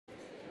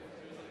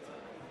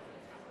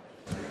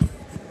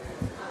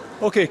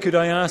Okay, could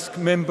I ask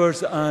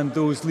members and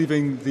those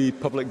leaving the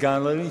public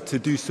gallery to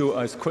do so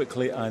as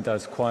quickly and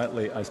as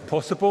quietly as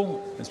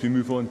possible as we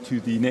move on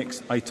to the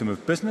next item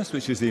of business,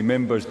 which is a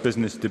members'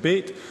 business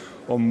debate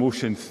on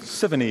motion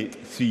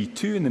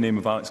 7832 in the name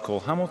of Alex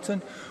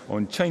Cole-Hamilton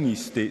on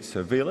Chinese state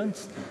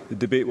surveillance. The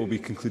debate will be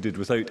concluded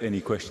without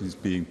any questions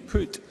being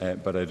put,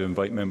 but I'd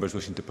invite members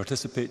wishing to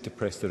participate to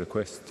press the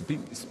request to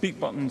speak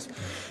buttons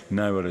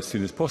now or as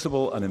soon as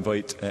possible, and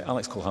invite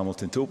Alex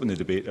Cole-Hamilton to open the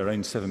debate.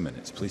 Around 7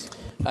 minutes, please.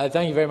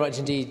 Thank you very much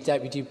indeed,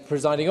 Deputy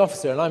Presiding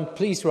Officer, and I'm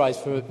pleased to rise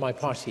for my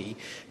party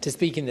to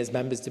speak in this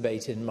members'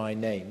 debate in my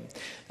name.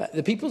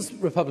 The People's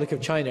Republic of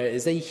China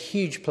is a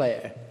huge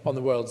player on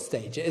the world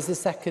stage. It is the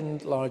second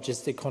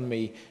largest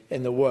economy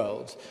in the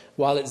world,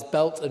 while its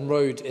Belt and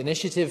Road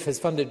Initiative has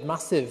funded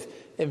massive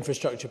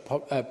infrastructure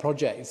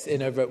projects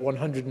in over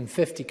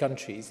 150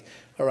 countries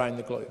around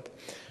the globe.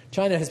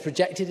 China has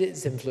projected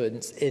its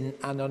influence in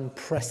an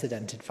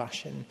unprecedented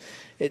fashion.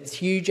 Its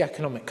huge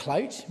economic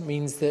clout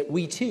means that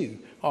we too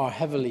are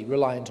heavily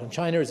reliant on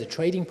China as a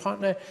trading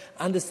partner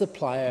and a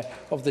supplier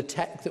of the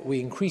tech that we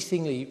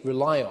increasingly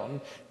rely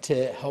on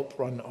to help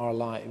run our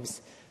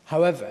lives.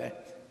 However,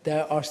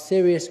 there are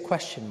serious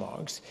question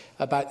marks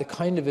about the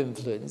kind of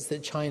influence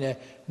that China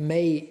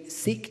may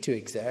seek to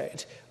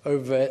exert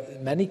over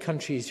many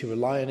countries who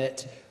rely on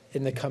it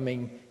in the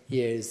coming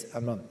years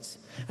and months.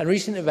 And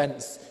recent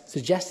events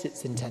suggest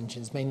its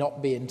intentions may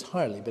not be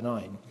entirely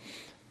benign.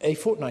 A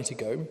fortnight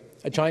ago,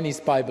 a Chinese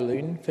spy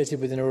balloon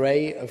fitted with an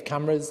array of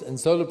cameras and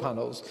solar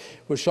panels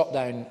was shot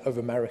down over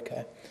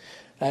America.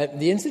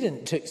 The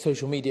incident took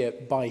social media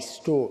by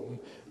storm,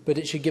 but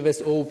it should give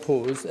us all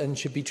pause and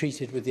should be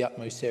treated with the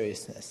utmost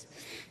seriousness.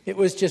 It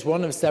was just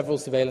one of several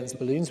surveillance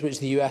balloons which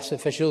the US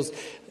officials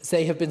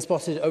say have been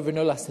spotted over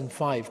no less than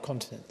 5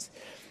 continents.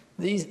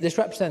 This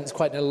represents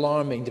quite an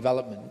alarming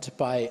development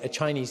by a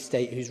Chinese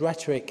state whose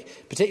rhetoric,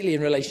 particularly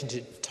in relation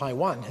to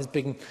Taiwan, has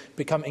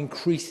become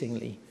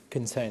increasingly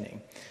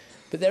concerning.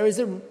 But there is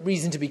a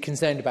reason to be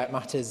concerned about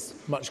matters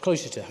much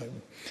closer to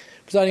home.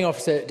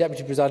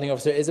 Deputy Presiding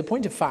Officer, it is a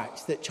point of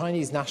fact that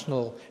Chinese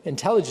national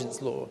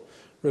intelligence law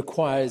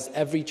requires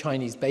every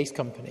Chinese-based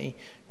company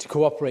to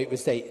cooperate with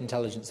state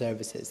intelligence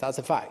services. That's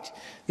a fact.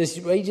 This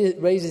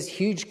raises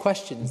huge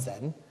questions,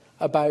 then,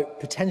 about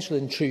potential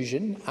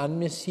intrusion and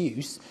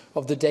misuse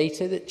of the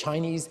data that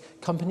Chinese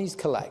companies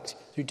collect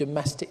through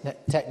domestic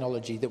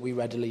technology that we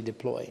readily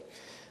deploy.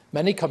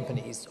 Many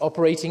companies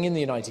operating in the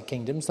United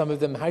Kingdom, some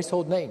of them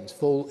household names,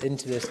 fall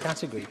into this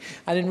category.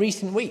 And in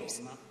recent weeks,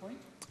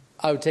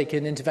 I would take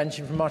an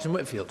intervention from Martin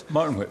Whitfield.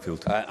 Martin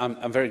Whitfield.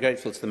 I'm very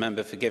grateful to the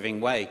member for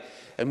giving way.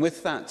 And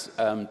with that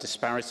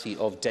disparity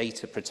of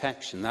data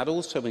protection, that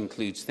also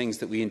includes things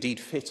that we indeed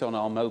fit on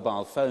our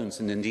mobile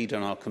phones and indeed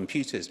on our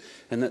computers,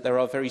 and that there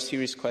are very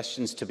serious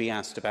questions to be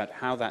asked about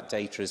how that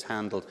data is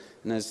handled,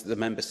 and as the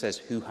member says,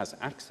 who has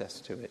access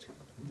to it.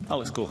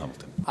 Alex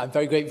Cole-Hamilton. I'm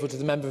very grateful to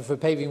the member for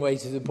paving way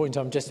to the point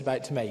I'm just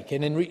about to make.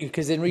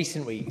 Because in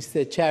recent weeks,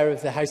 the chair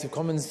of the House of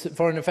Commons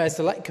Foreign Affairs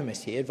Select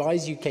Committee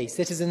advised UK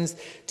citizens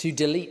to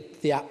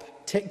delete the app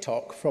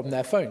TikTok from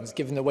their phones,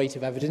 given the weight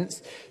of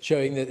evidence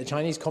showing that the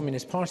Chinese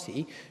Communist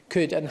Party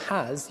could and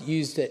has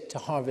used it to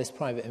harvest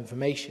private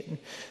information.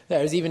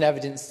 There is even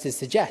evidence to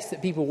suggest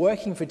that people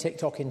working for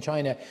TikTok in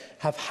China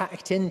have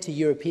hacked into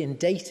European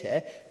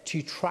data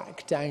to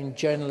track down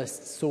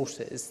journalists'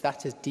 sources.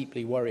 That is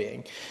deeply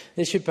worrying.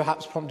 This should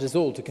perhaps prompt us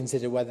all to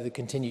consider whether the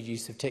continued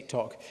use of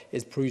TikTok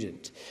is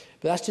prudent.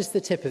 But that's just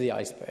the tip of the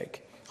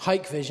iceberg.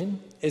 Hikvision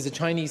is a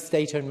Chinese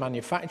state-owned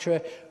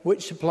manufacturer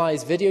which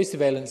supplies video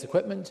surveillance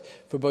equipment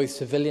for both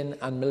civilian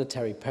and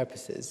military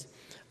purposes.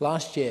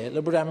 Last year,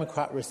 Liberal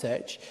Democrat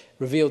research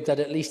revealed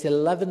that at least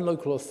 11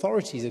 local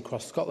authorities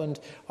across Scotland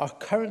are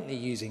currently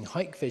using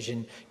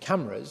Hikvision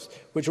cameras,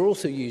 which are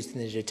also used in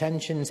the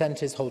detention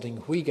centres holding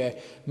Uyghur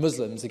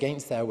Muslims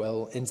against their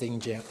will in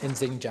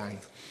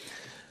Xinjiang.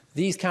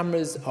 These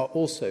cameras are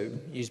also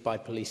used by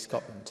Police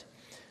Scotland.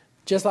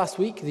 Just last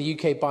week, the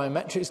UK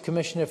Biometrics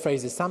Commissioner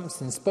Fraser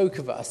Sampson spoke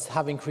of us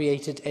having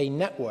created a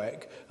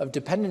network of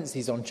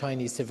dependencies on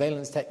Chinese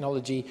surveillance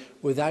technology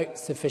without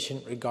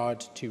sufficient regard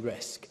to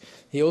risk.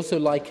 He also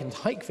likened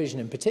Hikvision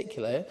in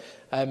particular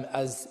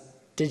as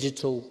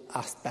digital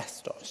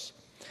asbestos.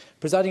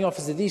 Presiding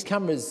Officer, these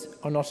cameras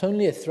are not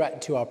only a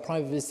threat to our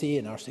privacy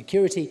and our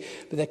security,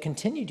 but their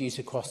continued use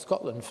across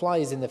Scotland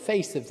flies in the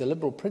face of the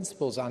liberal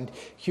principles and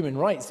human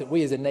rights that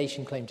we as a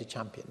nation claim to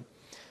champion.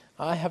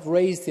 I have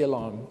raised the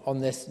alarm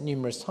on this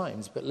numerous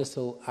times, but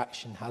little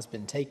action has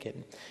been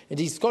taken.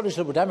 Indeed, Scottish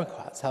Liberal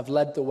Democrats have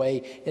led the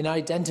way in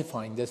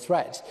identifying the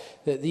threat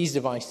that these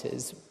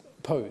devices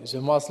pose,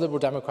 and whilst Liberal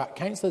Democrat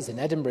councillors in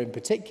Edinburgh in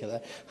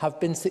particular have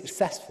been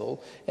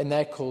successful in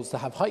their calls to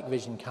have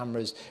Hikvision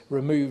cameras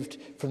removed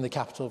from the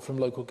capital from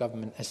local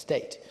government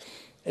estate.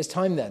 It's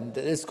time then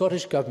that the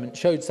Scottish Government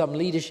showed some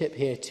leadership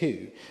here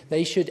too.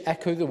 They should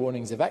echo the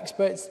warnings of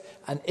experts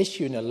and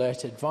issue an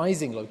alert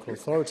advising local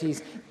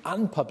authorities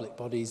and public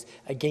bodies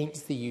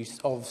against the use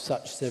of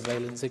such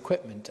surveillance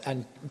equipment,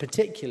 and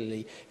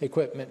particularly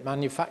equipment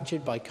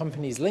manufactured by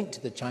companies linked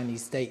to the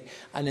Chinese state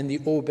and in the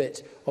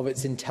orbit of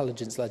its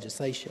intelligence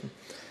legislation.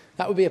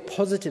 That would be a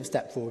positive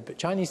step forward, but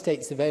Chinese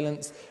state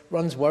surveillance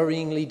runs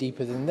worryingly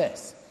deeper than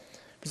this.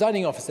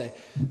 Presiding Officer,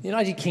 the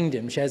United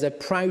Kingdom shares a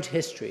proud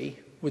history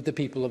with the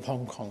people of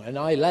Hong Kong, and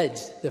I led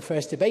the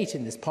first debate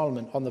in this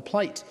Parliament on the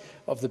plight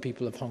of the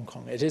people of Hong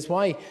Kong. It is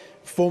why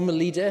former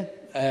leader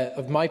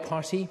of my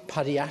party,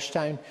 Paddy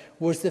Ashdown,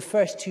 was the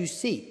first to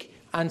seek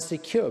and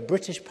secure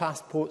British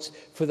passports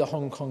for the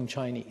Hong Kong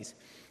Chinese.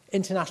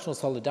 International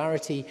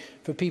solidarity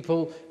for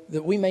people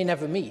that we may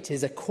never meet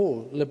is a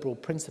core Liberal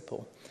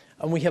principle.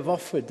 And we have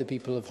offered the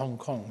people of Hong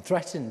Kong,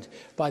 threatened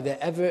by the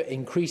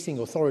ever-increasing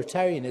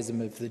authoritarianism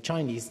of the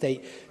Chinese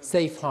state,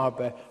 safe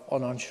harbour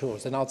on our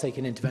shores. And I'll take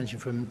an intervention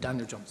from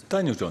Daniel Johnson.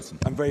 Daniel Johnson.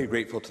 I'm very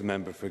grateful to the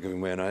member for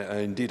giving way, and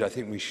indeed I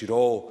think we should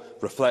all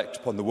reflect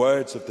upon the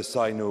words of the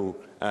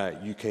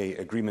Sino-UK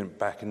agreement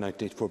back in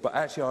 1984. But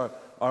actually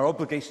our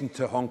obligation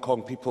to Hong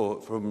Kong people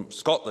from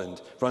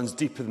Scotland runs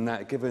deeper than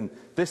that, given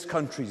this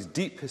country's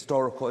deep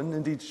historical and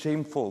indeed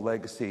shameful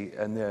legacy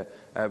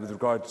with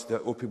regards to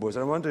the Opium Wars.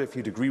 And I wonder if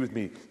you'd agree with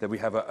me that we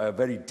have a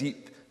very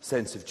deep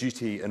sense of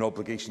duty and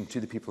obligation to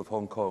the people of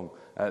Hong Kong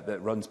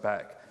that runs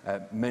back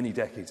many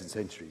decades and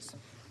centuries.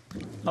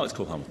 Alex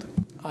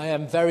Cole-Hamilton. I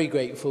am very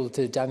grateful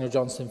to Daniel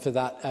Johnson for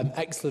that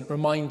excellent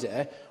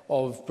reminder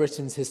of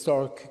Britain's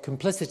historic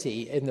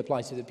complicity in the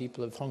plight of the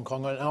people of Hong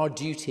Kong and our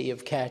duty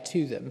of care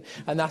to them.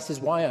 And that is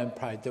why I'm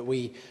proud that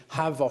we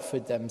have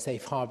offered them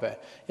safe harbour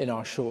in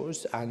our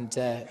shores and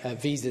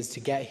visas to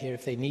get here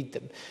if they need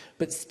them.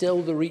 But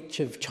still, the reach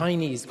of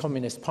Chinese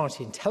Communist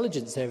Party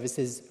intelligence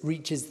services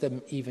reaches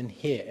them even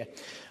here,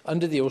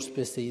 under the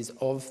auspices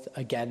of,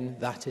 again,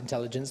 that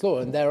intelligence law.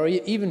 And there are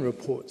even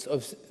reports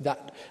of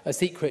a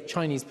secret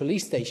Chinese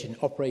police station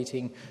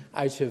operating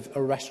out of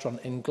a restaurant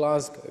in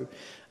Glasgow.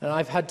 And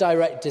I've had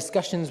direct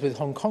discussions with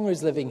Hong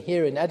Kongers living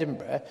here in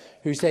Edinburgh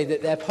who say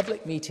that their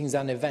public meetings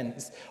and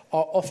events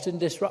are often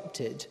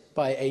disrupted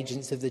by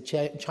agents of the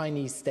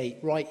Chinese state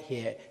right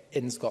here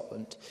in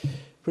Scotland.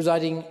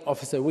 Presiding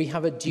Officer, we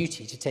have a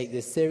duty to take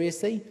this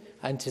seriously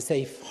and to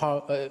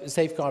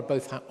safeguard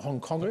both Hong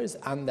Kongers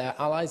and their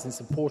allies and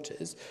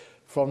supporters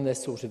from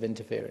this sort of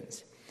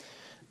interference.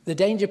 The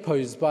danger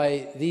posed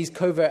by these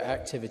covert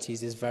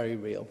activities is very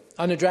real.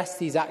 Unaddressed,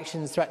 these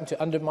actions threaten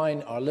to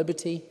undermine our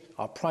liberty,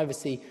 our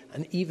privacy,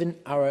 and even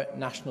our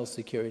national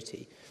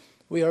security.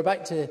 We are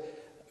about to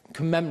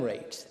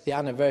commemorate the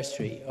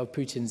anniversary of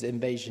Putin's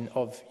invasion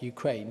of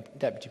Ukraine,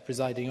 Deputy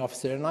Presiding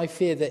Officer, and I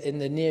fear that in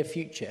the near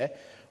future,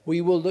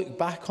 we will look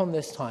back on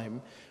this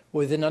time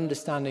with an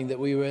understanding that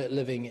we were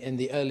living in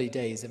the early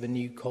days of a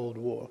new Cold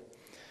War.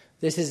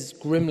 This is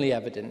grimly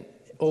evident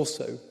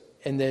also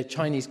in the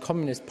Chinese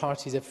Communist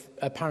Party's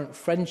apparent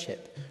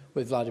friendship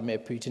with Vladimir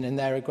Putin and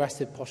their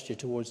aggressive posture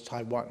towards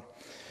Taiwan.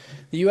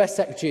 The US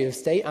Secretary of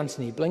State,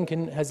 Antony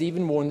Blinken, has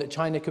even warned that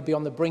China could be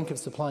on the brink of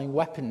supplying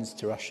weapons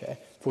to Russia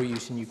for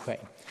use in Ukraine.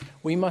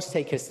 We must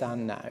take a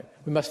stand now.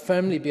 We must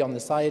firmly be on the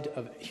side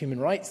of human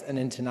rights and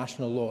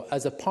international law.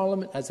 As a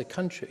parliament, as a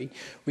country,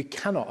 we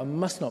cannot and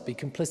must not be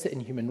complicit in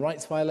human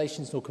rights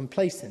violations nor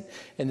complacent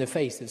in the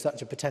face of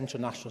such a potential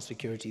national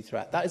security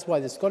threat. That is why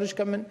the Scottish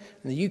Government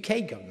and the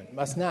UK Government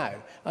must now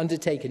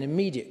undertake an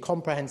immediate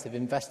comprehensive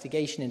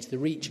investigation into the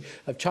reach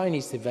of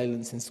Chinese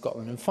surveillance in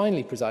Scotland. And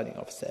finally, Presiding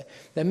Officer,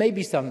 there may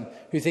be some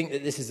who think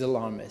that this is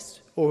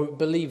alarmist or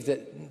believe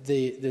that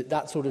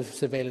that sort of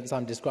surveillance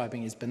I'm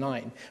describing is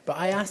benign. But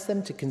I ask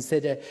them to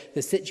consider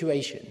the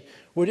situation.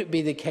 Would it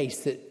be the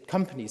case that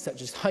companies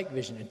such as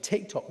Hikvision and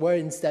TikTok were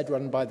instead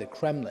run by the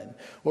Kremlin,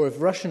 or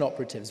if Russian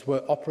operatives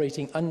were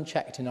operating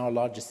unchecked in our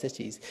largest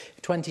cities?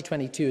 If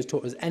 2022 has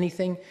taught us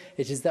anything,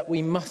 it is that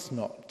we must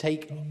not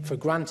take for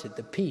granted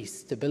the peace,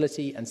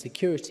 stability and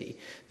security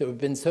that we've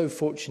been so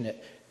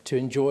fortunate to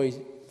enjoy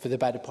for the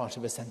better part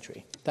of a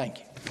century. Thank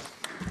you.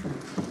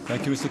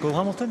 Thank you, Mr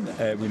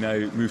Cole-Hamilton. We now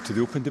move to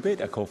the open debate.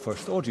 I call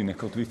first Audrey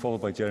Nicholl to be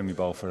followed by Jeremy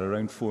Ball for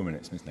around 4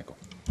 minutes. Ms Nicholl.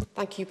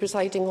 Thank you,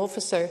 Presiding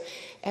Officer.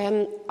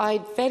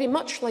 I'd very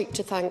much like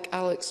to thank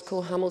Alex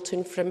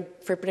Cole-Hamilton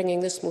for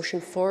bringing this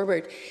motion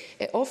forward.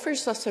 It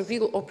offers us a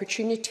real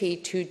opportunity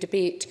to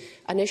debate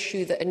an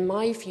issue that, in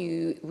my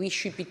view, we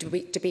should be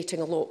debating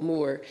a lot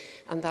more,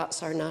 and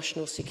that's our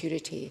national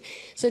security.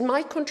 So in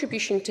my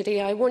contribution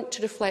today, I want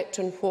to reflect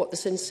on what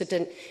this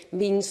incident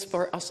means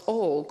for us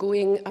all,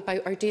 going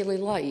about our daily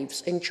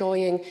lives,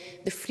 enjoying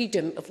the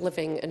freedom of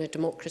living in a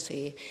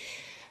democracy.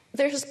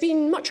 There has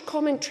been much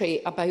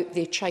commentary about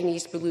the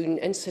Chinese balloon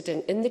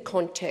incident in the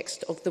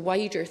context of the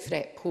wider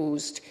threat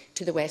posed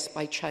to the West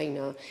by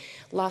China.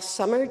 Last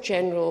summer,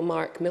 General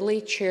Mark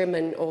Milley,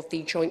 chairman of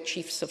the Joint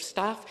Chiefs of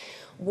Staff,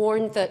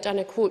 warned that, and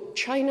I quote,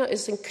 "China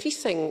is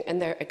increasing in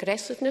their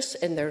aggressiveness,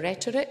 in their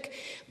rhetoric,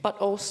 but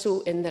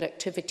also in their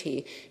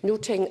activity,"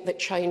 noting that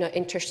China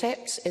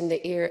intercepts in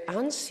the air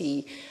and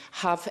sea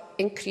have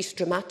increased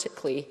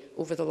dramatically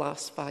over the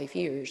last 5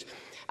 years.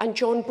 And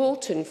John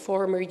Bolton,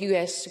 former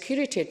US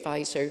security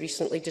advisor,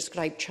 recently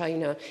described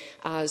China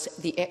as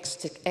the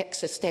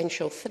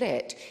existential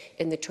threat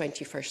in the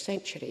 21st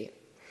century.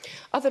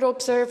 Other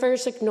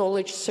observers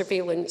acknowledge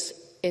surveillance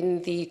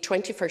in the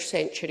 21st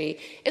century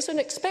is an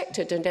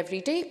expected and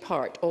everyday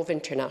part of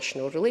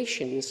international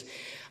relations.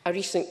 A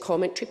recent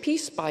commentary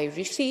piece by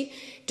RISI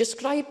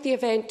described the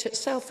event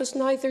itself as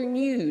neither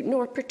new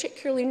nor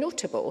particularly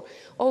notable,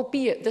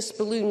 albeit this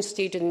balloon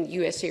stayed in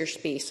US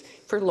airspace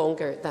for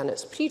longer than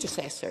its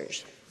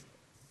predecessors.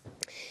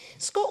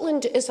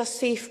 Scotland is a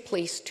safe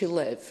place to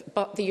live,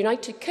 but the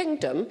United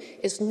Kingdom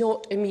is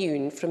not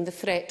immune from the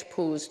threat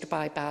posed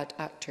by bad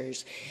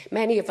actors.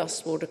 Many of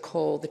us will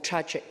recall the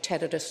tragic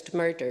terrorist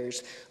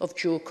murders of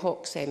Joe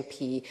Cox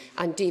MP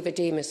and David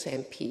Amess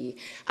MP,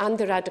 and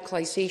the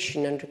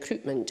radicalisation and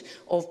recruitment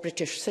of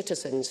British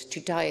citizens to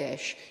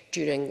Daesh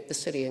during the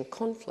Syrian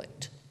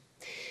conflict.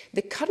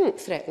 The current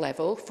threat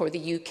level for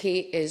the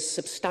UK is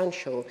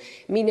substantial,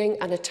 meaning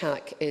an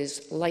attack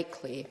is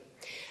likely.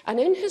 And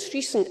in his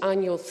recent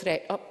annual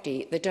threat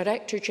update, the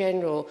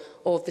Director-General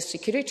of the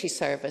Security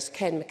Service,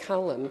 Ken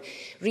McCallum,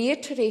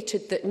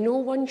 reiterated that no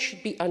one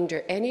should be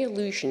under any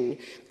illusion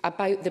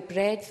about the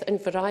breadth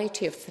and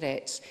variety of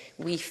threats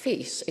we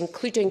face,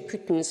 including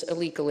Putin's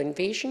illegal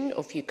invasion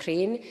of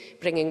Ukraine,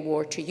 bringing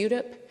war to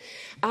Europe,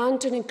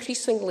 and an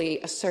increasingly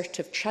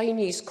assertive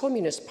Chinese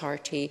Communist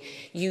Party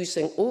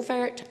using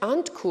overt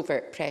and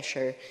covert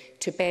pressure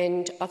to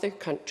bend other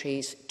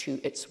countries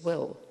to its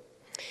will.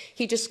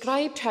 He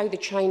described how the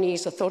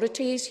Chinese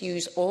authorities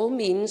use all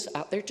means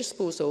at their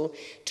disposal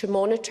to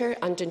monitor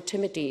and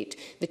intimidate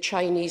the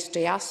Chinese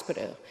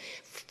diaspora,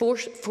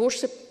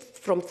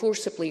 from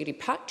forcibly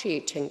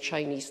repatriating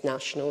Chinese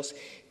nationals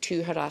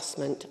to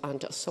harassment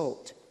and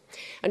assault.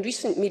 And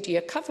recent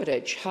media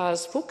coverage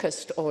has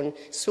focused on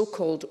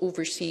so-called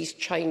overseas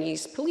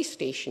Chinese police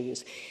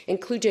stations,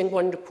 including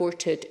one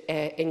reported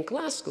in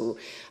Glasgow,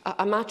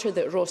 a matter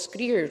that Ross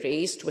Greer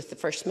raised with the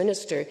First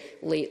Minister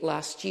late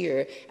last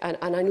year. And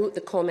I note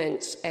the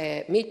comments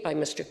made by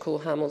Mr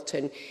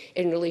Cole-Hamilton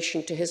in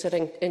relation to his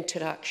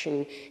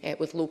interaction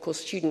with local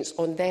students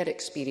on their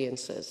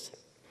experiences.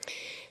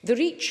 The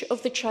reach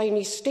of the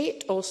Chinese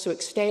state also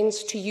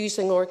extends to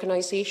using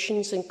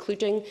organisations,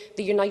 including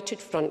the United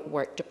Front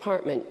Work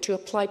Department, to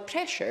apply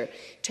pressure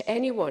to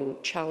anyone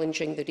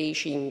challenging the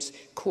regime's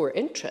core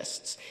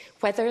interests,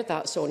 whether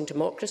that's on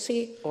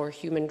democracy or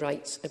human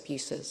rights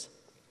abuses.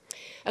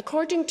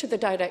 According to the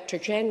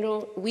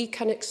Director-General, we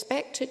can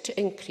expect it to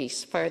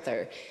increase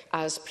further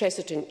as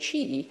President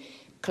Xi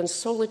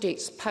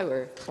consolidates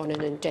power on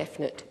an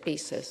indefinite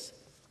basis.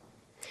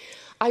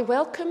 I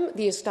welcome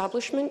the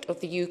establishment of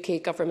the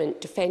UK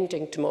Government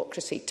Defending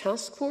Democracy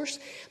Task Force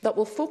that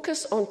will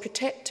focus on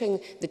protecting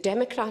the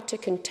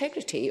democratic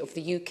integrity of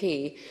the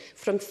UK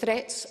from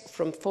threats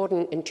from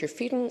foreign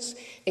interference,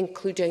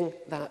 including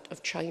that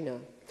of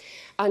China.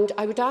 And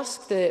I would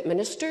ask the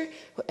Minister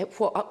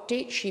what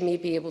updates she may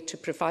be able to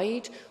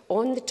provide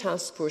on the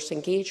task force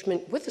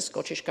engagement with the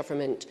Scottish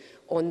Government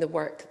on the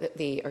work that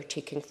they are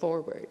taking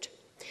forward.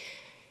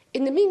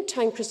 In the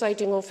meantime,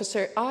 Presiding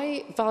Officer,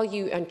 I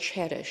value and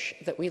cherish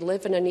that we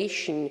live in a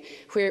nation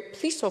where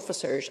police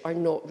officers are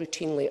not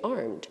routinely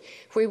armed,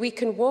 where we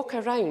can walk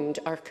around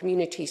our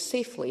communities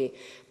safely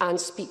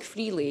and speak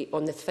freely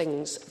on the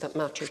things that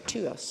matter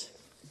to us.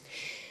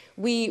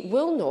 We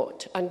will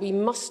not and we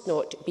must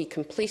not be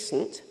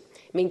complacent,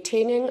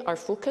 maintaining our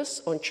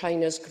focus on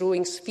China's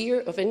growing sphere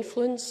of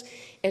influence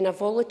in a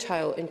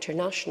volatile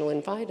international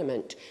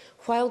environment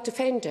while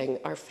defending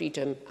our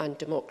freedom and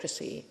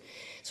democracy.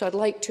 So I'd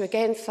like to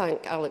again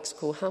thank Alex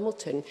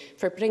Cole-Hamilton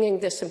for bringing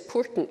this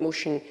important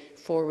motion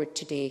forward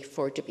today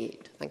for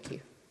debate. Thank you.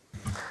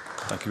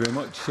 Thank you very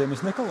much, Ms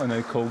Nicholl. I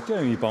now call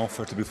Jeremy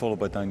Balfour to be followed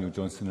by Daniel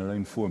Johnson in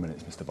around 4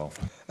 minutes. Mr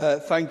Balfour.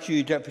 Thank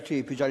you,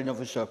 Deputy Presiding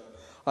Officer.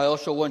 I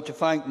also want to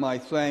thank my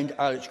friend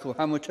Alex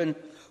Cole-Hamilton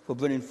for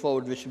bringing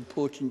forward this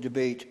important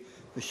debate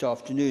this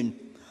afternoon.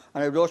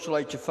 And I would also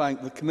like to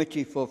thank the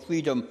Committee for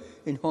Freedom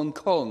in Hong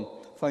Kong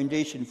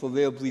Foundation for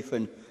their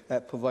briefing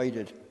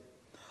provided.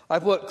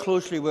 I've worked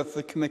closely with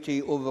the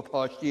committee over the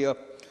past year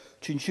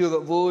to ensure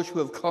that those who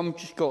have come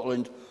to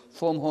Scotland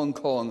from Hong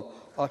Kong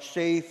are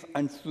safe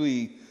and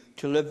free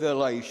to live their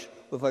lives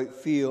without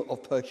fear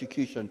of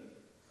persecution.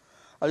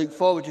 I look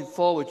forward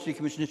to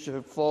taking this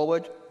initiative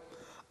forward,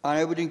 and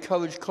I would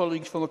encourage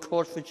colleagues from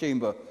across the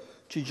Chamber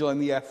to join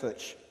the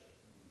efforts.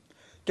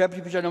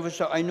 Deputy Presiding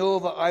Officer, I know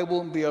that I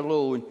won't be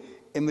alone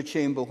in the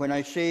Chamber when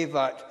I say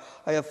that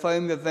I have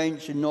found the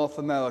events in North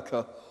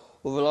America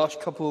over the last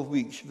couple of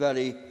weeks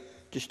very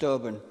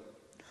disturbing.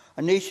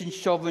 A nation's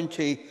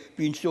sovereignty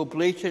being so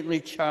blatantly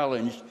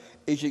challenged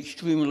is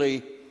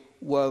extremely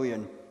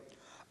worrying.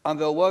 And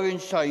there are worrying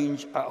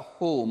signs at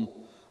home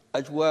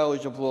as well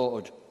as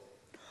abroad.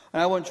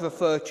 And I want to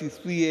refer to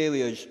 3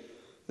 areas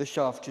this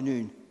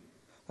afternoon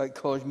that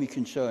cause me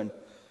concern.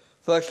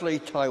 Firstly,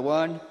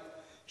 Taiwan.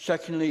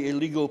 Secondly,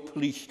 illegal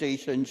police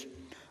stations.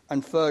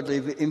 And thirdly,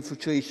 the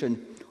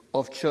infiltration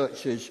of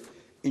churches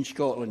in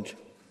Scotland.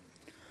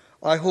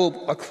 I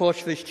hope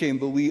across this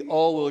chamber we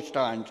all will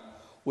stand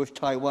with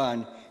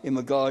Taiwan in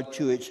regard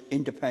to its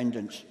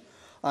independence.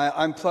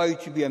 I'm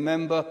proud to be a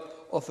member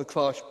of the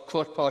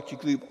cross-party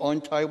group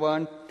on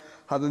Taiwan,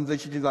 having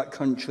visited that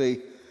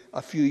country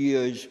a few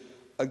years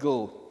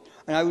ago.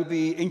 And I would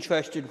be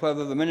interested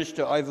whether the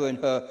Minister, either in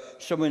her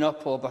summing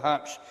up or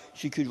perhaps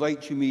she could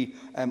write to me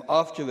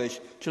after this,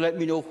 to let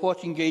me know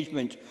what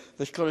engagement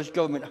the Scottish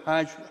Government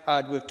has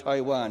had with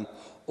Taiwan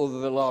over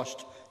the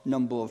last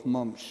number of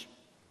months.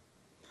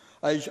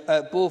 As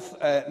both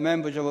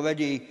members have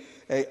already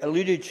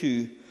alluded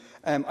to,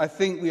 I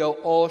think we are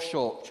all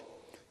shocked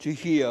to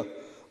hear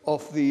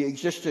of the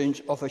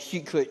existence of a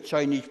secret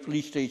Chinese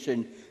police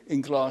station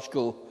in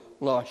Glasgow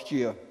last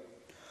year.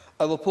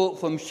 A report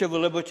from civil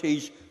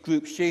liberties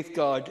group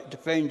Safeguard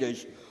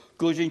Defenders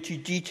goes into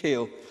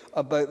detail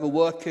about the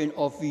working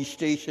of these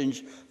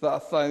stations that are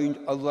found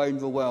around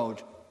the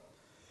world.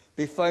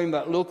 They found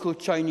that local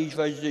Chinese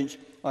residents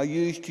are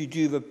used to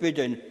do the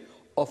bidding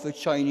of the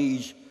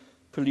Chinese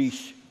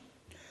police.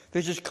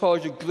 This has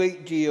caused a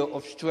great deal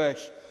of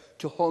stress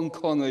to Hong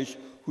Kongers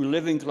who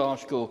live in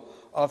Glasgow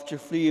after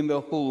fleeing their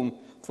home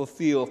for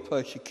fear of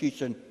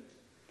persecution.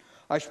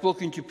 I've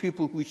spoken to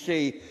people who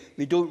say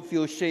they don't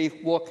feel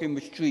safe walking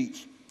the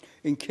streets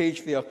in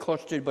case they are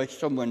accosted by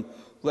someone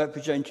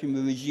representing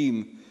the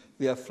regime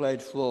they have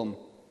fled from.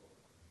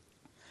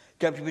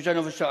 Deputy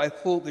Presiding Officer, I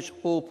hope this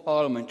whole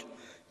Parliament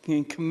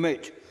can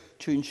commit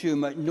to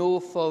ensuring that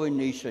no foreign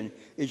nation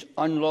is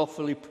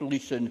unlawfully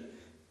policing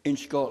in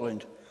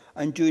Scotland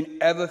and doing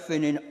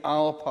everything in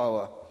our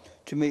power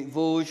to make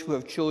those who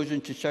have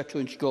chosen to settle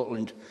in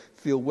Scotland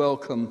feel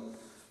welcome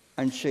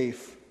and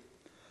safe.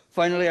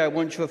 Finally, I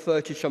want to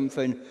refer to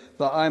something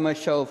that I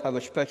myself have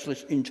a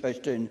specialist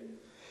interest in: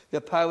 the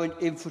apparent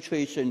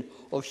infiltration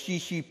of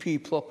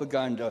CCP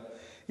propaganda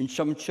in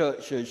some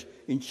churches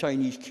in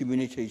Chinese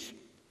communities.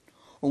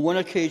 On one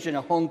occasion,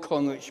 a Hong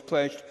Konger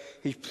expressed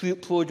his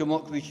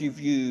pro-democracy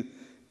view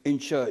in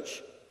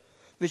church.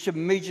 This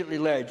immediately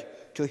led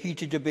to a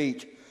heated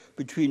debate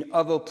between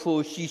other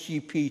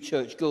pro-CCP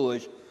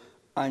churchgoers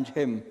and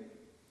him.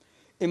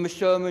 In the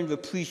sermon the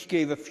priest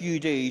gave a few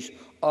days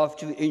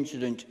after the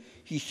incident,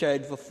 he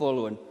said the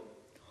following: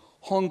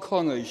 Hong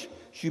Kongers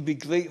should be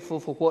grateful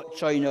for what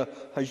China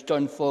has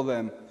done for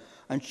them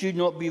and should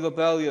not be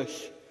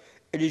rebellious.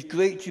 It is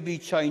great to be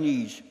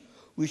Chinese.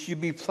 We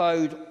should be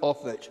proud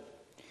of it.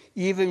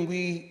 Even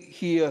we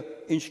here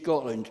in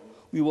Scotland,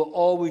 we will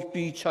always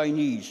be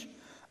Chinese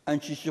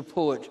and should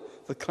support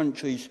the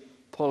country's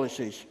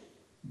policies.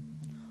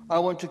 I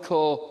want to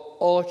call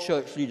all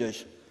church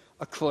leaders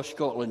across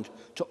Scotland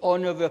to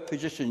honour their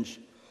positions,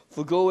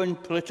 forgoing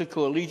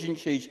political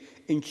allegiances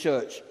in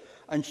church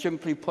and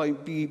simply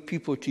point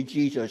people to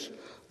Jesus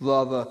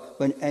rather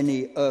than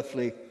any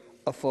earthly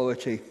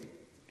authority.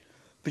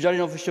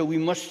 Presiding Officer, we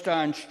must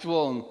stand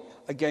strong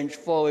against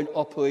foreign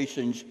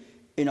operations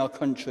in our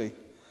country.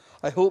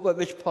 I hope that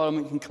this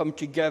Parliament can come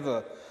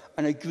together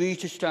and agree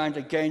to stand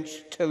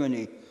against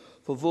tyranny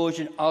for those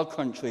in our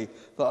country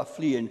that are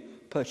fleeing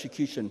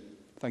persecution.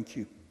 Thank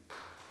you.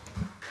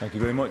 Thank you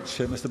very much,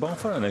 Mr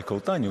Balfour. And I call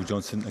Daniel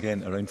Johnson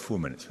again, around 4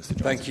 minutes. Mr Johnson.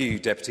 Thank you,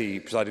 Deputy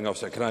Presiding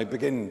Officer. Can I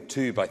begin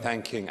too by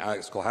thanking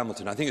Alex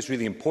Cole-Hamilton? I think it's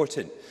really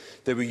important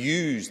that we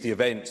use the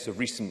events of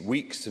recent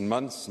weeks and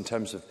months in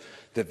terms of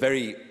the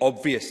very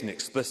obvious and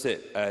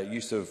explicit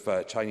use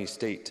of Chinese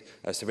state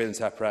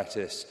surveillance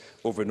apparatus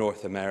over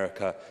North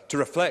America to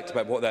reflect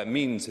about what that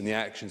means and the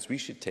actions we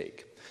should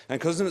take. And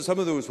because some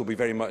of those will be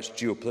very much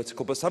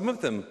geopolitical, but some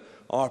of them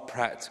are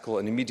practical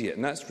and immediate.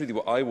 And that's really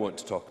what I want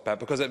to talk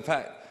about, because in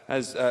fact,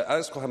 as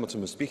Alex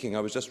Cole-Hamilton was speaking, I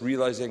was just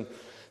realising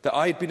that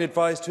I had been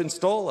advised to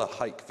install a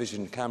Hike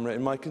Vision camera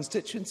in my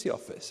constituency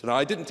office. And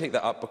I didn't take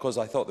that up because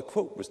I thought the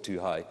quote was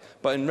too high,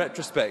 but in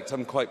retrospect,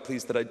 I'm quite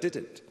pleased that I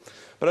didn't.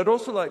 But I'd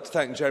also like to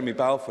thank Jeremy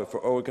Balfour for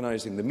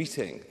organising the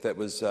meeting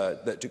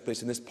that took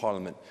place in this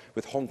Parliament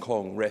with Hong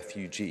Kong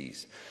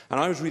refugees. And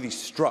I was really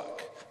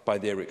struck by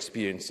their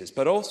experiences,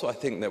 but also I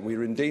think that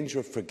we're in danger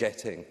of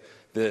forgetting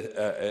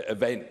the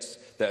events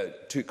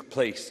that took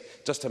place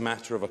just a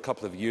matter of a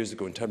couple of years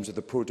ago in terms of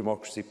the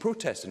pro-democracy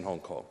protests in Hong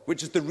Kong,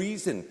 which is the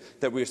reason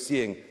that we're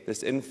seeing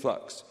this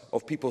influx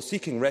of people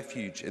seeking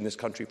refuge in this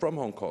country from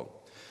Hong Kong.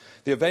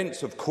 The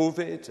events of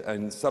COVID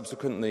and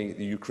subsequently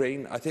the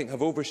Ukraine, I think,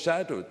 have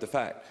overshadowed the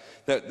fact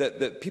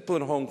that people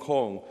in Hong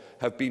Kong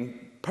have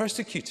been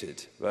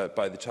persecuted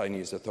by the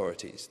Chinese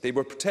authorities. They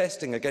were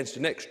protesting against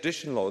an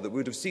extradition law that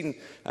would have seen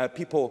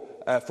people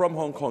from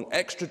Hong Kong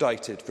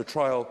extradited for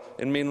trial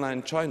in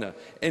mainland China,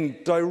 in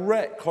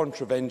direct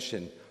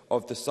contravention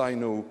of the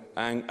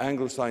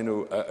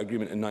Anglo-Sino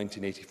Agreement in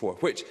 1984,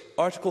 which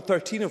Article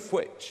 13 of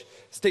which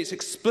states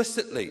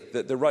explicitly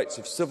that the rights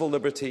of civil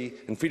liberty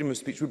and freedom of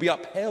speech would be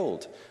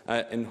upheld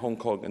in Hong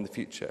Kong in the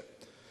future.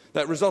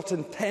 That resulted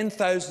in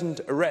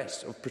 10,000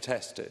 arrests of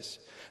protesters.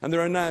 And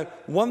there are now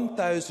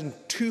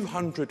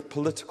 1,200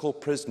 political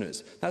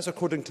prisoners. That's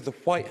according to the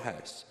White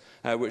House,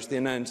 which they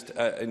announced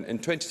in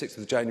 26th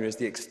of January as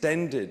they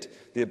extended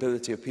the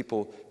ability of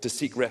people to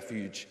seek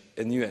refuge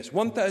in the US.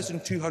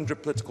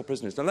 1,200 political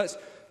prisoners. Now let's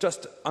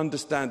just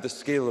understand the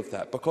scale of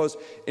that, because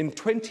in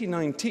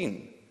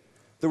 2019,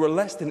 there were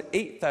less than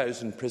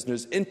 8,000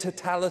 prisoners in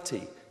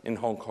totality in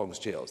Hong Kong's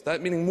jails.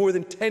 That meaning more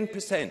than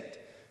 10%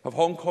 of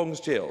Hong Kong's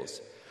jails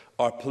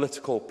are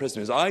political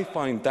prisoners. I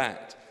find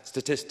that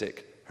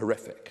statistic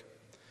horrific.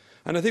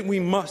 And I think we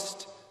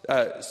must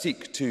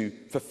seek to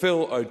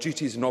fulfil our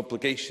duties and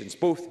obligations,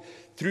 both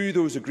through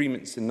those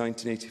agreements in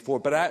 1984,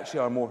 but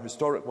actually our more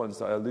historic ones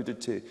that I alluded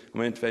to in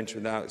my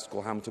intervention with Alex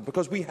Cole-Hamilton,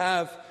 because we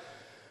have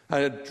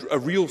a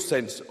real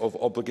sense of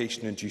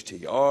obligation and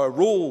duty. Our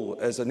role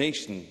as a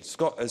nation,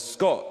 as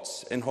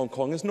Scots in Hong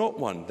Kong, is not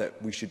one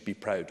that we should be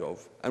proud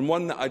of, and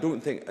one that I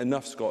don't think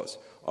enough Scots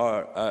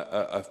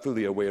are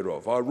fully aware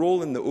of. Our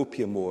role in the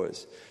Opium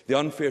Wars, the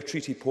unfair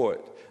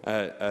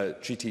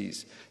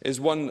treaties,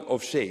 is one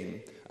of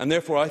shame, and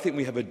therefore I think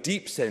we have a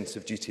deep sense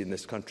of duty in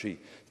this country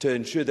to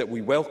ensure that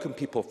we welcome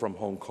people from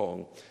Hong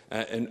Kong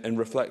in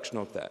reflection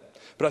of that.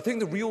 But I think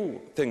the real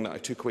thing that I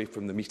took away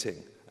from the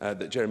meeting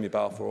that Jeremy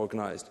Balfour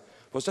organised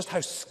was just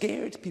how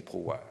scared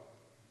people were.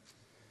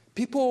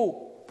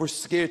 People were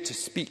scared to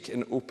speak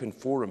in open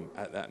forum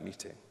at that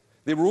meeting.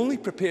 They were only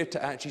prepared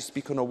to actually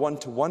speak on a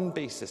one-to-one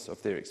basis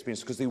of their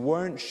experience because they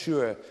weren't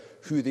sure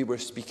who they were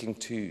speaking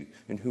to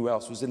and who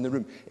else was in the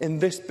room. In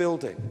this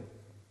building,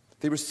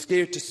 they were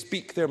scared to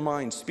speak their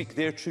mind, speak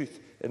their truth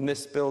in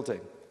this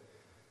building.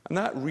 And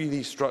that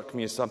really struck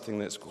me as something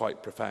that's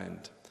quite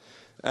profound.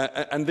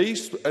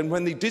 And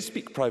when they did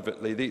speak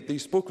privately, they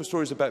spoke of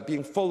stories about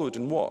being followed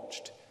and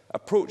watched,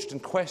 approached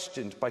and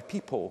questioned by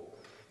people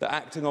that are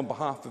acting on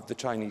behalf of the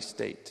Chinese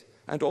state,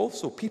 and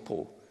also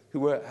people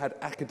who had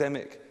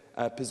academic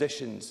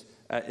positions,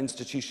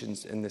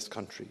 institutions in this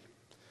country.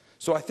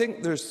 So I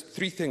think there's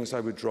three things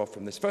I would draw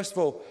from this. First of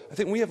all, I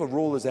think we have a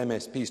role as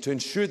MSPs to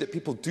ensure that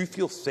people do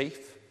feel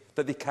safe,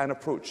 that they can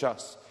approach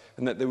us,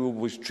 and that they will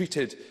be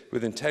treated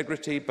with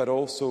integrity, but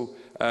also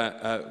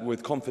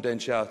with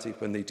confidentiality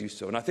when they do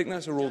so. And I think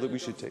that's a role that we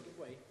should take.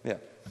 Yeah.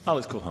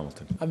 Alex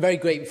Cole-Hamilton. I'm very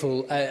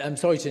grateful. I'm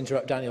sorry to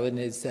interrupt Daniel in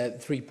his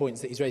 3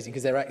 points that he's raising,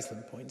 because they're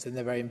excellent points and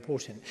they're very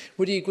important.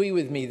 Would you agree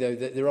with me, though,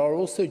 that there are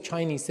also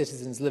Chinese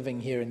citizens living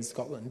here in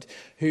Scotland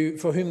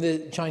for whom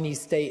the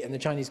Chinese state and the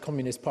Chinese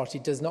Communist Party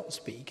does not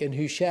speak, and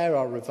who share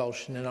our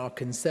revulsion and our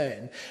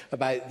concern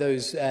about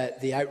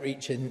the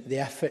outreach and the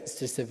efforts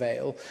to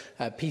surveil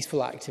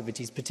peaceful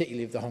activities,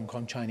 particularly of the Hong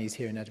Kong Chinese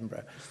here in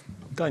Edinburgh?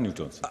 Daniel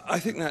Johnson. I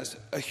think that's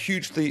a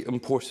hugely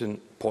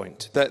important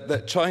point,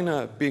 that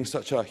China, being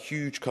such a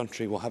huge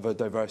country, will have a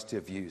diversity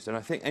of views. And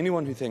I think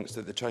anyone who thinks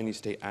that the Chinese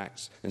state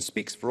acts and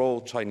speaks for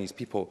all Chinese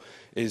people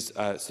is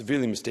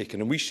severely mistaken.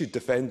 And we should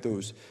defend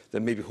those that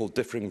maybe hold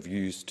differing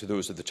views to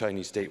those of the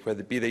Chinese state,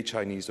 whether be they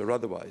Chinese or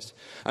otherwise.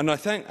 And I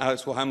thank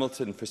Alex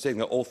Cole-Hamilton for saying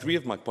that all three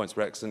of my points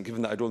were excellent,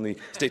 given that I'd only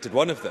stated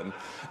one of them.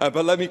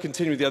 But let me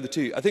continue with the other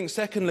two. I think,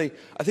 secondly,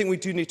 I think we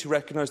do need to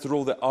recognise the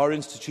role that our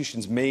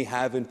institutions may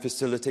have in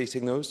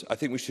facilitating those. I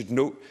think we should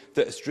note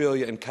that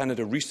Australia and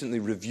Canada recently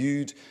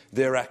reviewed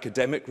their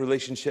academic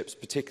relationships,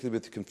 particularly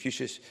with the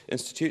Confucius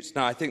Institutes.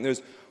 Now, I think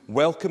there's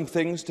welcome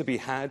things to be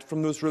had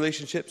from those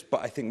relationships,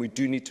 but I think we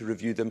do need to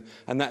review them,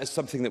 and that is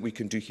something that we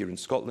can do here in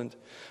Scotland.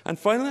 And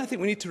finally, I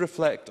think we need to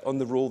reflect on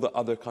the role that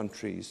other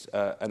countries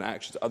and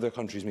actions other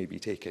countries may be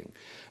taking.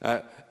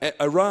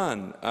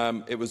 Iran,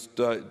 it was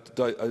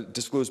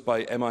disclosed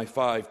by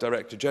MI5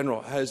 Director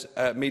General, has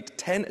made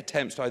 10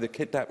 attempts to either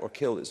kidnap or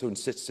kill its own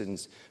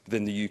citizens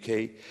within the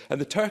UK. And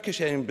the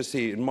Turkish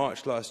embassy in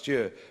March last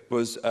year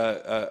was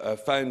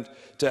found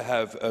to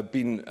have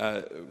been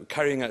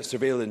carrying out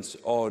surveillance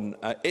on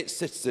its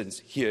citizens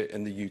here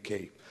in the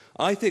UK.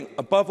 I think,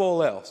 above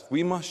all else,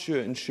 we must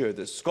ensure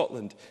that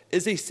Scotland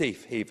is a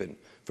safe haven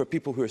for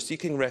people who are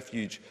seeking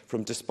refuge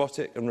from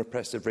despotic and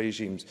repressive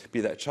regimes,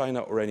 be that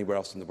China or anywhere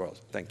else in the world.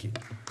 Thank you.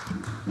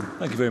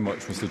 Thank you very much,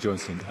 Mr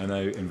Johnson. I now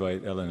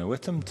invite Eleanor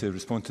Whittam to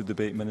respond to the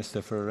debate.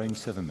 Minister, for around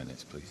 7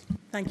 minutes, please.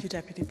 Thank you,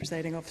 Deputy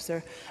Presiding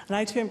Officer. And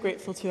I too am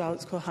grateful to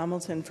Alex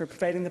Cole-Hamilton for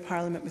providing the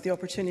Parliament with the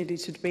opportunity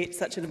to debate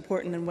such an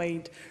important and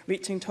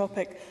wide-reaching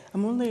topic.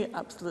 I'm only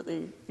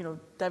absolutely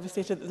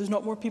devastated that there's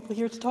not more people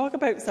here to talk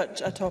about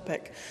such a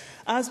topic.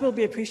 As will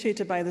be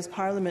appreciated by this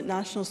Parliament,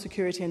 national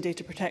security and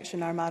data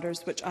protection are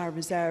matters which are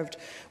reserved.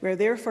 We are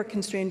therefore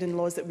constrained in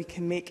laws that we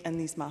can make in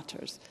these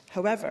matters.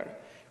 However,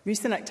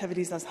 recent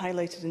activities, as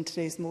highlighted in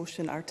today's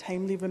motion, are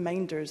timely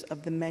reminders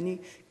of the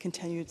many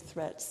continued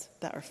threats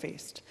that are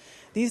faced.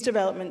 These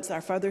developments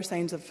are further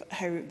signs of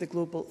how the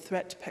global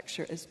threat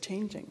picture is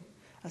changing,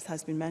 as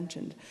has been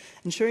mentioned.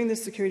 Ensuring the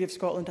security of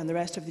Scotland and the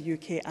rest of the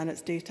UK and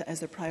its data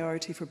is a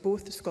priority for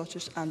both the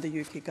Scottish and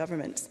the UK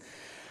governments.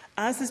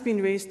 As has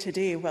been raised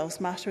today,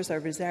 whilst matters are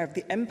reserved,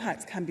 the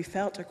impacts can be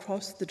felt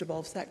across the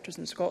devolved sectors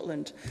in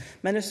Scotland.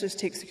 Ministers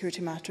take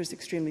security matters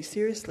extremely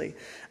seriously,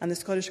 and the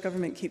Scottish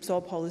Government keeps all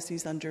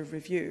policies under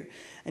review.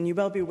 And you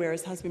will be aware,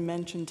 as has been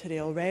mentioned today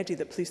already,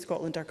 that Police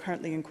Scotland are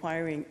currently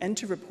inquiring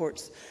into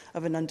reports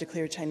of an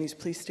undeclared Chinese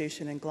police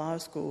station in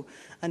Glasgow.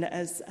 And it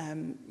is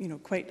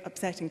quite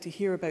upsetting to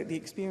hear about the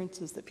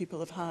experiences that people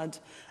have had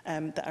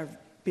that are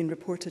been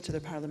reported to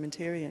their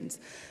parliamentarians.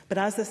 But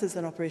as this is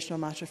an operational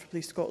matter for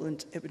Police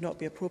Scotland, it would not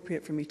be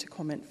appropriate for me to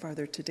comment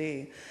further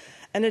today.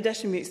 In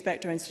addition, we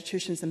expect our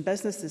institutions and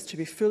businesses to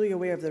be fully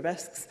aware of the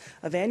risks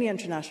of any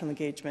international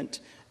engagement,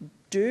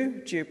 do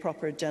due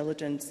proper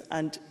diligence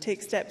and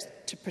take steps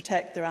to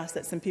protect their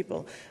assets and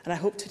people. And I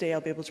hope today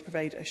I'll be able to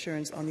provide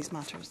assurance on these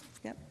matters.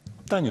 Yep.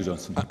 Daniel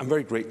Johnson. I'm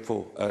very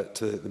grateful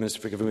to the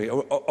Minister for giving me.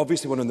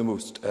 Obviously, one of the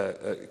most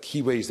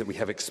key ways that we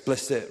have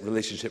explicit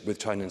relationship with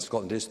China and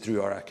Scotland is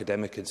through our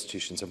academic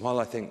institutions. And while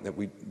I think that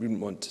we wouldn't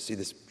want to see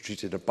this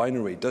treated in a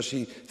binary, does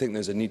she think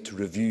there's a need to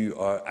review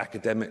our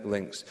academic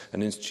links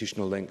and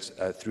institutional links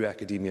through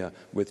academia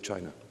with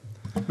China?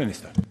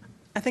 Minister.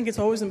 I think it's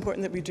always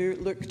important that we do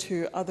look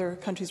to other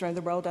countries around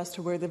the world as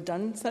to where they've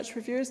done such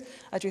reviews.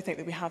 I do think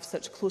that we have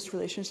such close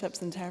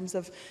relationships in terms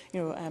of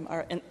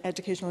our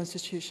educational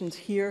institutions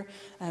here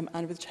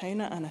and with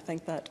China, and I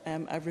think that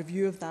a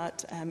review of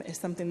that is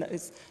something that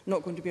is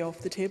not going to be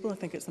off the table. I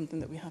think it's something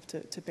that we have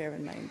to bear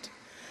in mind.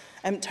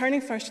 Turning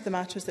first to the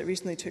matters that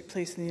recently took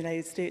place in the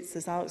United States,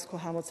 as Alex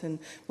Cole-Hamilton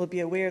will be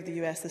aware, of the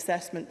US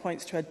assessment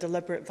points to a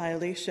deliberate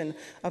violation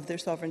of their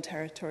sovereign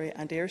territory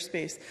and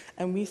airspace,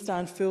 and we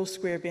stand full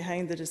square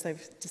behind the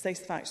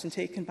decisive action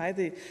taken by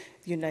the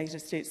United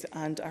States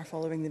and are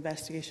following the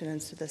investigation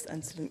into this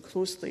incident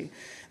closely.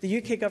 The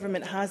UK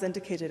Government has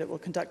indicated it will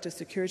conduct a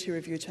security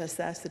review to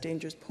assess the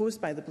dangers posed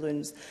by the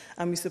balloons,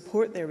 and we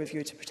support their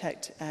review to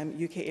protect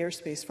UK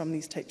airspace from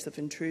these types of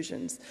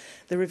intrusions.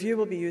 The review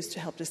will be used to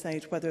help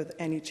decide whether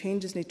any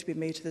changes need to be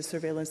made to the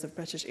surveillance of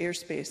British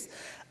airspace,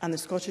 and the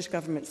Scottish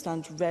Government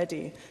stands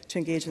ready to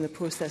engage in the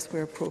process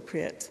where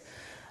appropriate.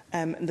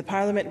 The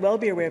Parliament will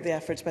be aware of the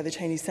efforts by the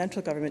Chinese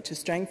central government to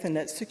strengthen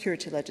its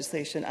security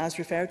legislation, as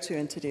referred to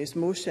in today's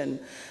motion.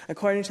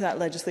 According to that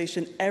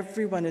legislation,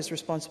 everyone is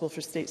responsible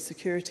for state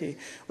security,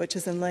 which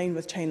is in line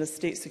with China's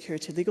state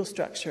security legal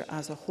structure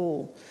as a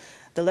whole.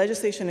 The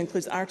legislation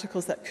includes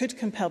articles that could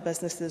compel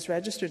businesses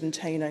registered in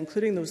China,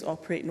 including those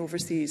operating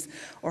overseas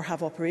or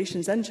have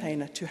operations in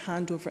China, to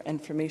hand over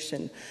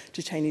information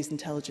to Chinese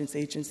intelligence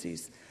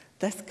agencies.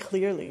 This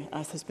clearly,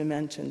 as has been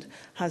mentioned,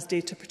 has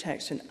data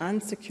protection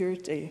and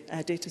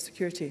data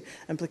security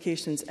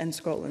implications in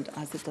Scotland,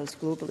 as it does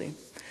globally.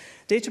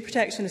 Data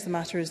protection is a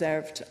matter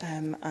reserved,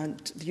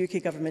 and the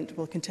UK Government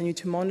will continue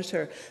to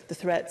monitor the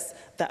threats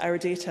that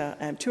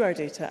to our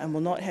data and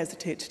will not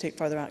hesitate to take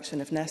further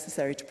action if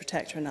necessary to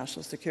protect our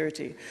national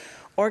security.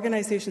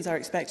 Organisations are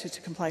expected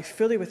to comply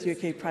fully with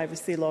UK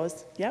privacy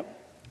laws. Yep.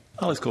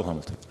 Alex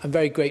Cole-Hamilton. I'm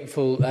very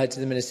grateful to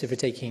the Minister for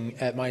taking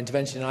my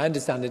intervention. I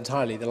understand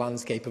entirely the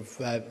landscape of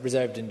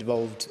reserved and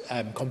devolved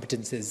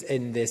competences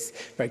in this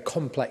very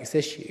complex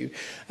issue.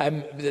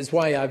 That's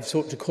why I've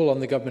sought to call on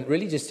the Government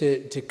really just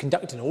to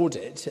conduct an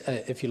audit,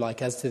 if you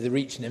like, as to the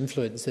reach and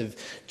influence of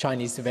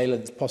Chinese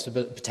surveillance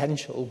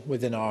potential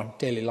within our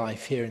daily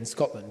life here in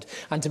Scotland,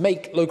 and to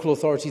make local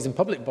authorities and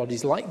public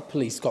bodies like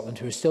Police Scotland,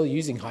 who are still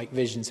using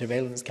high-vision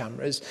surveillance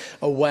cameras,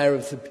 aware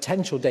of the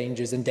potential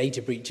dangers and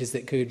data breaches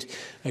that could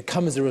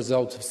come as a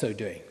result of so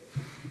doing.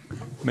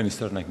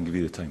 Minister, and I can give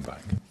you the time back.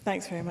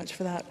 Thanks very much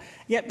for that.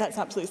 Yep, that's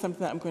absolutely something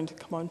that I'm going to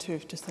come on to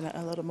just in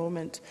a little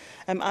moment.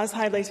 As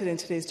highlighted in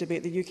today's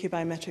debate, the UK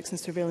Biometrics and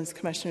Surveillance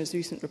Commissioner's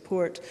recent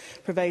report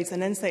provides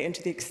an insight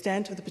into the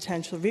extent of the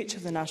potential reach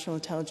of the National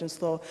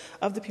Intelligence Law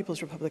of the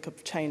People's Republic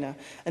of China.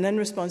 And in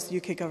response, the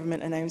UK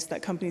Government announced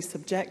that companies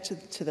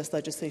subjected to this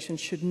legislation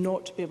should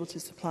not be able to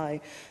supply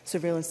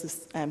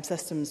surveillance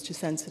systems to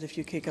sensitive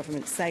UK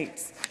Government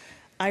sites.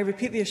 I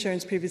repeat the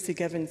assurance previously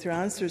given through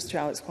answers to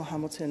Alex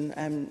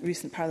Cole-Hamilton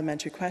recent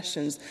parliamentary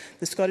questions.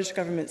 The Scottish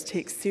Government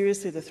takes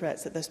seriously the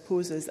threats that this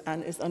poses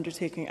and is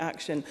undertaking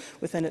action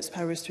within its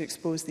powers to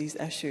expose these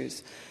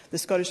issues. The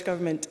Scottish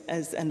Government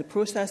is in the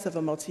process of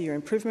a multi-year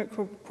improvement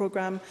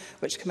programme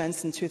which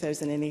commenced in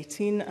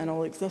 2018, and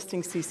all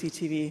existing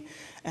CCTV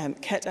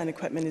kit and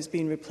equipment is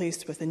being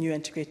replaced with a new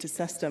integrated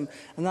system,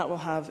 and that will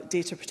have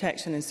data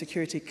protection and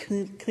security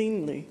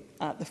cleanly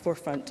at the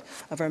forefront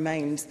of our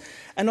minds.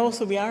 And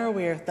also, we are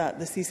aware that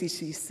the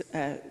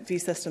CCTV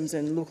systems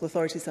in local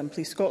authorities and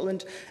Police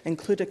Scotland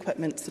include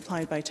equipment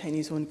supplied by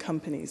Chinese-owned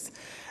companies.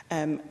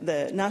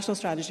 The National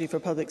Strategy for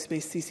Public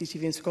Space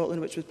CCTV in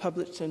Scotland, which was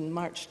published in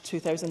March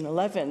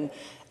 2011,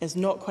 is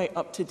not quite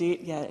up to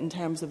date yet in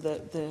terms of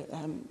the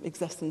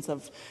existence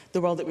of the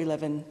world that we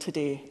live in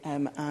today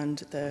and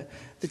the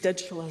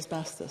digital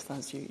asbestos,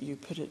 as you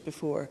put it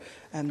before,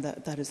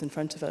 that is in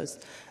front of us.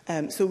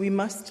 So we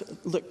must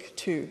look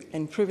to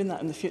improving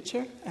that in the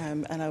future,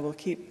 and I will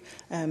keep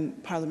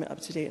Parliament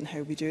up to date on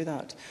how we do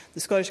that. The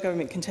Scottish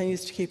Government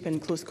continues to keep in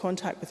close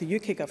contact with the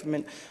UK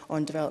Government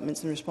on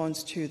developments in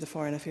response to the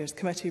Foreign Affairs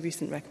Committee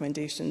recent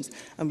recommendations,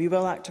 and we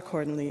will act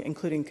accordingly,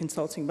 including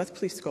consulting with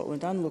Police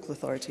Scotland and local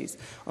authorities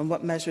on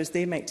what measures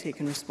they might take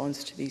in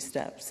response to these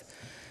steps.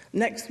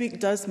 Next week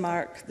does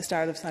mark the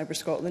start of Cyber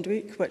Scotland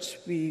Week, which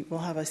we will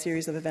have a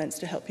series of events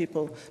to help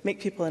people,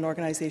 make people and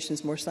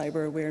organisations more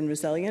cyber aware and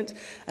resilient.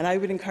 And I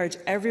would encourage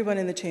everyone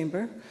in the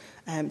Chamber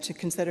to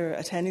consider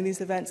attending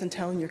these events and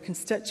telling your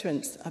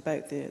constituents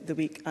about the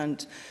week,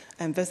 and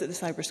visit the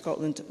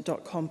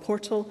cyberscotland.com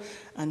portal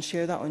and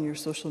share that on your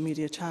social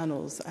media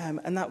channels.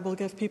 And that will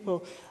give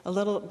people a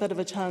little bit of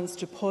a chance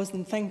to pause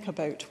and think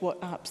about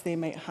what apps they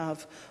might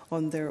have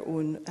on their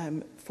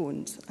own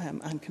phones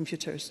and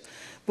computers.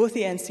 Both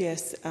the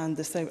NCS and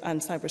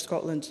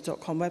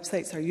cyberscotland.com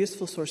websites are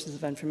useful sources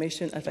of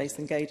information, advice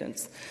and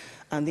guidance.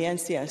 And the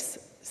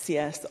NCS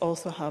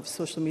also have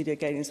social media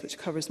guidance which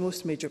covers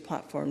most major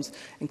platforms,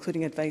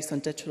 including advice on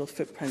digital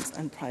footprints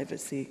and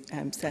privacy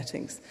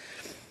settings.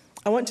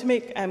 I want to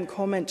make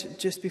comment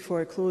just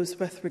before I close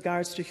with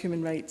regards to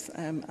human rights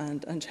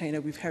and China.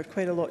 We've heard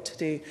quite a lot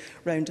today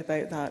round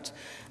about that.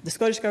 The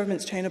Scottish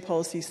Government's China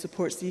policy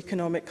supports the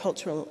economic,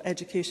 cultural,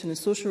 education and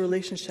social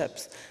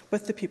relationships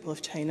with the people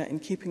of China in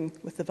keeping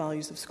with the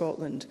values of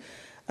Scotland.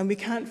 And we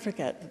can't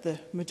forget that the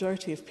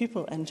majority of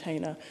people in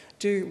China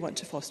do want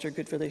to foster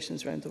good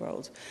relations around the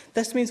world.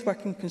 This means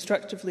working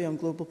constructively on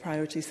global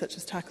priorities such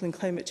as tackling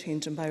climate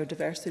change and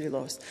biodiversity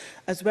loss,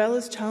 as well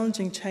as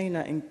challenging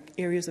China in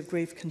areas of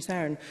grave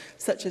concern,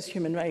 such as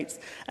human rights.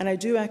 And I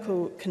do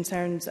echo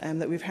concerns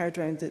that we've heard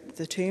around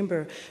the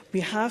Chamber. We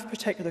have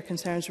particular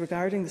concerns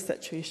regarding the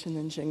situation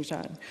in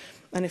Xinjiang.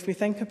 And if we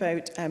think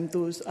about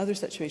those other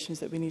situations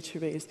that we need to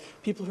raise,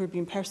 people who are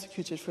being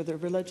persecuted for their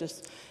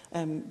religious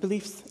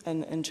beliefs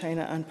in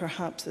China, and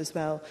perhaps as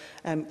well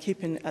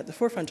keeping at the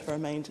forefront of our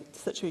mind the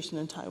situation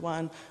in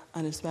Taiwan,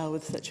 and as well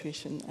with the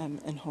situation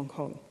in Hong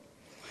Kong.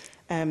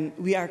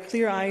 We are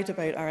clear-eyed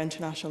about our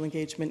international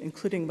engagement,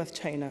 including with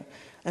China.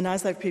 And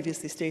as I've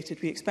previously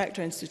stated, we expect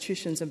our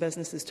institutions and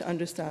businesses to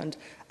understand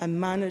and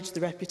manage the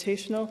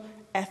reputational,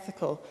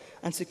 ethical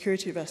and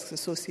security risks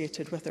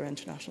associated with our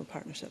international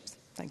partnerships.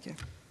 Thank you.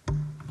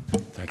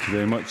 Thank you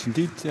very much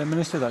indeed,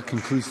 Minister. That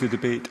concludes the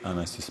debate, and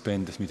I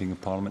suspend this meeting of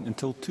Parliament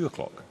until 2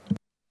 o'clock.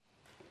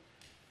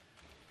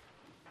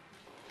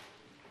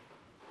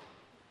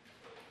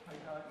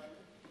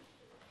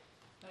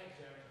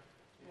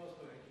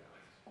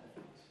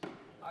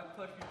 I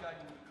personally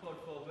called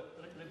for the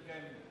Lib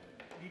Dem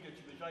leader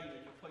to resign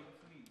as a point